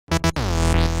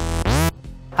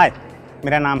हाय,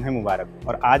 मेरा नाम है मुबारक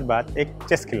और आज बात एक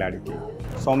चेस खिलाड़ी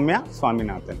की। Soumya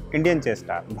Swaminathan Indian chess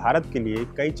star, Bharat के लिए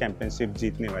कई चैंपियनशिप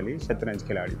जीतने वाली शतरंज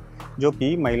खिलाड़ी जो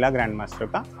कि महिला ग्रैंड मास्टर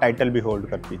का टाइटल भी होल्ड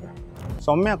करती है।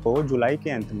 सौम्या को जुलाई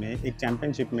के अंत में एक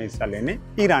चैंपियनशिप में हिस्सा लेने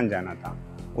ईरान जाना था।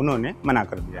 उन्होंने मना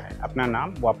कर दिया है, अपना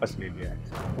नाम वापस ले लिया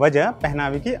है। वजह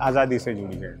पहनावे की आज़ादी से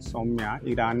जुड़ी है। सौम्या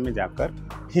ईरान में जाकर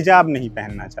हिजाब नहीं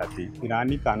पहनना चाहती।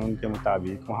 ईरानी कानून के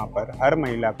मुताबिक वहाँ पर हर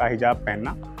महिला का हिजाब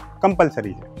पहनना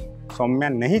कंपलसरी है। सौम्या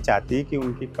नहीं चाहती कि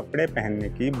उनकी कपड़े पहनने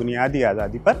की बुनियादी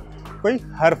आज़ादी पर कोई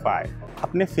हर्फ आए।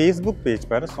 अपने फेसबुक पेज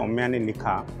पर सौम्या ने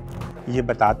लिखा, ये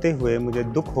बताते हुए मुझे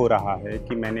दुख हो रहा है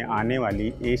कि मैंने आने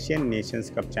वाली एशियन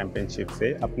नेशंस कप चैंपियनशिप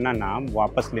से अपना नाम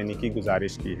वापस लेने की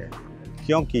गुजारिश की है,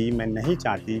 क्योंकि मैं नहीं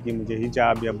चाहती कि मुझे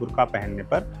हिजाब या बुर्का पहनने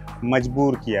पर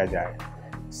मजबूर किया जाए।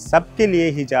 सबके लिए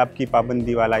हिजाब की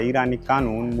पाबंदी वाला ईरानी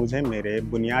कानून मुझे मेरे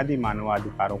बुनियादी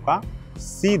मानवाधिकारों का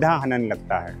सीधा हनन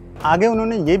लगता है। आगे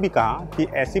उन्होंने ये भी कहा कि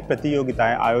ऐसी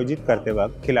प्रतियोगिताएं आयोजित करते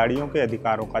वक्त खिलाड़ियों के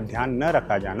अधिकारों का ध्यान न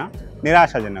रखा जाना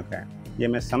निराशाजनक है। ये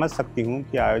मैं समझ सकती हूँ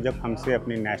कि आयोजक हमसे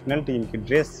अपनी नेशनल टीम की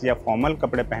ड्रेस या फॉर्मल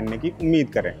कपड़े पहनने की उम्मीद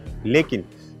करें, लेकिन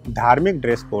धार्मिक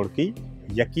ड्रेस कोड की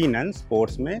यकीनन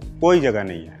स्पोर्ट्स में कोई जगह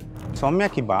नहीं है। सौम्या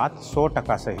की बात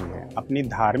 100% सही है। अपनी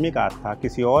धार्मिक आस्था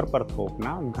किसी और पर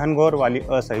थोपना घनघोर वाली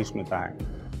असहिष्णुता है।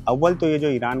 अव्वल तो ये जो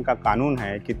ईरान का कानून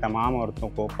है कि तमाम औरतों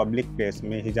को पब्लिक प्लेस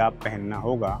में हिजाब पहनना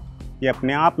होगा, ये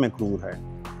अपने आप में क्रूर है।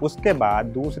 उसके बाद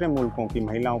दूसरे मुल्कों की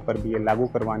महिलाओं पर भी ये लागू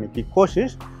करवाने की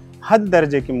कोशिश हद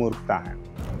दर्जे की मूर्खता है।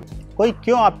 कोई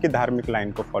क्यों आपकी धार्मिक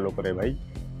लाइन को फॉलो करे भाई?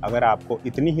 अगर आपको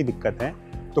इतनी ही दिक्कत है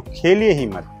तो खेलिए ही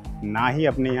मत, ना ही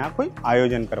अपने यहाँ कोई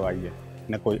आयोजन करवाइए।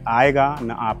 न कोई आएगा,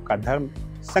 न आपका धर्म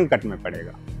संकट में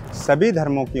पड़ेगा। सभी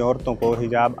धर्मों की औरतों को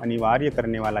हिजाब अनिवार्य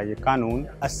करने वाला ये कानून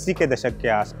 80 के दशक के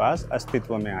आसपास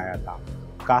अस्तित्व में आया था।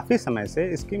 काफ़ी समय से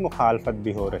इसकी मुखालफत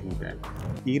भी हो रही है।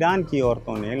 ईरान की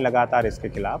औरतों ने लगातार इसके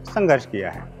खिलाफ संघर्ष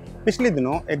किया है। पिछले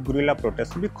दिनों एक गुरिल्ला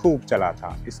प्रोटेस्ट भी खूब चला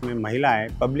था। इसमें महिलाएं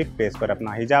पब्लिक प्लेस पर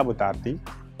अपना हिजाब उतारती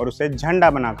और उसे झंडा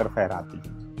बनाकर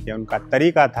फहराती। यह उनका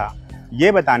तरीका था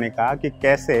ये बताने का कि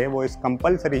कैसे वो इस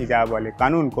कंपलसरी हिजाब वाले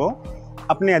कानून को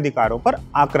अपने अधिकारों पर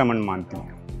आक्रमण मानती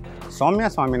हैं। सौम्या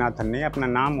स्वामीनाथन ने अपना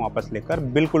नाम वापस लेकर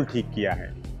बिल्कुल ठीक किया है।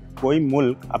 कोई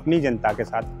मुल्क अपनी जनता के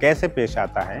साथ कैसे पेश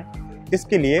आता है,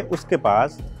 इसके लिए उसके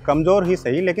पास कमज़ोर ही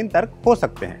सही लेकिन तर्क हो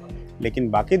सकते हैं, लेकिन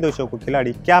बाकी देशों को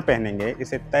खिलाड़ी क्या पहनेंगे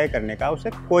इसे तय करने का उसे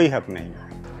कोई हक नहीं है।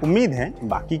 उम्मीद है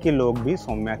बाकी के लोग भी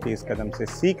सौम्या के इस कदम से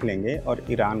सीख लेंगे और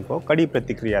ईरान को कड़ी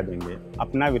प्रतिक्रिया देंगे,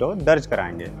 अपना विरोध दर्ज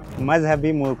कराएंगे।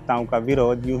 मजहबी मूर्खताओं का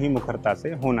विरोध यूं ही मुखरता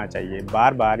से होना चाहिए।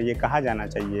 बार बार ये कहा जाना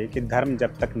चाहिए कि धर्म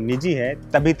जब तक निजी है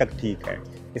तभी तक ठीक है।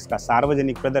 इसका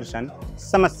सार्वजनिक प्रदर्शन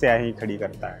समस्या ही खड़ी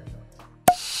करता है।